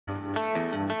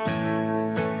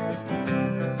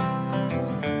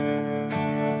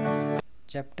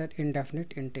Chapter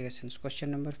Indefinite Integrations.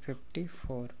 Question number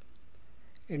 54.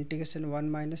 Integration 1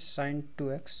 minus sin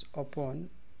 2x upon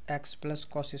x plus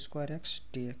cos square x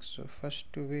dx. So first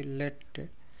we let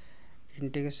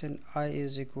integration I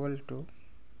is equal to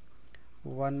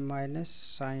 1 minus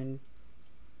sin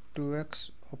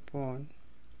 2x upon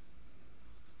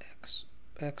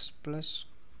x plus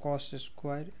cos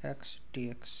square x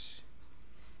dx.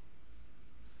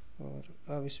 और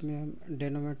अब इसमें हम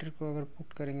denominator को अगर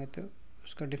put करेंगे तो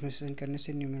उसका differentiation करने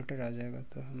से न्यूमरेटर आ जाएगा.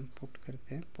 तो हम पुट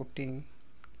करते हैं, putting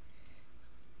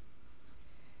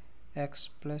x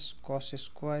plus cos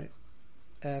square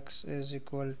x is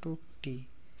equal to t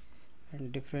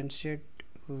and differentiate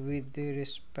with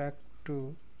respect to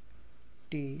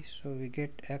t. So we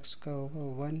get x का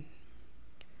होगा 1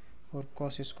 और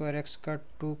cos square x का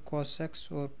 2 cos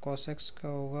x और cos x का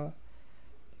होगा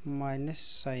minus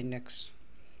sin x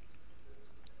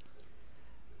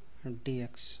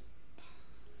dx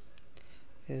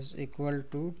is equal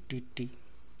to dt.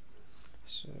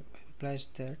 So implies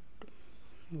that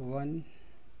 1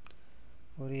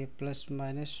 और ये plus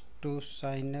minus 2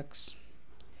 sin x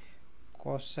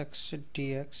cos x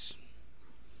dx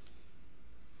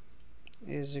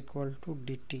is equal to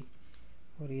dt.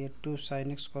 और ये 2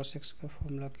 sin x cos x का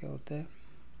formula क्या होता है?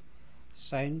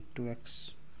 sin 2x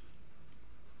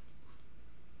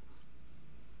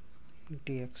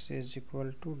dx is equal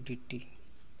to dt.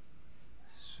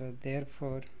 So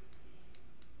therefore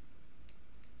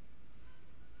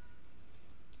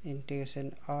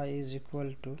integration I is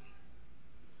equal to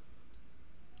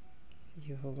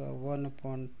ये होगा 1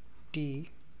 upon t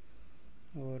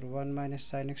और 1 minus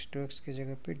sin x 2x की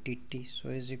जगह पे dt. So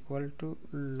is equal to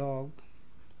log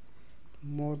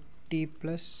mod t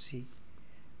plus c.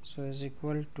 So is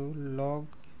equal to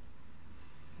log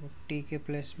t के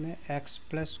place में x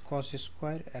plus cos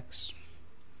square x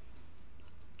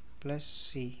plus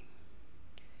c.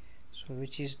 So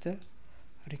which is the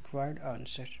required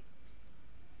answer.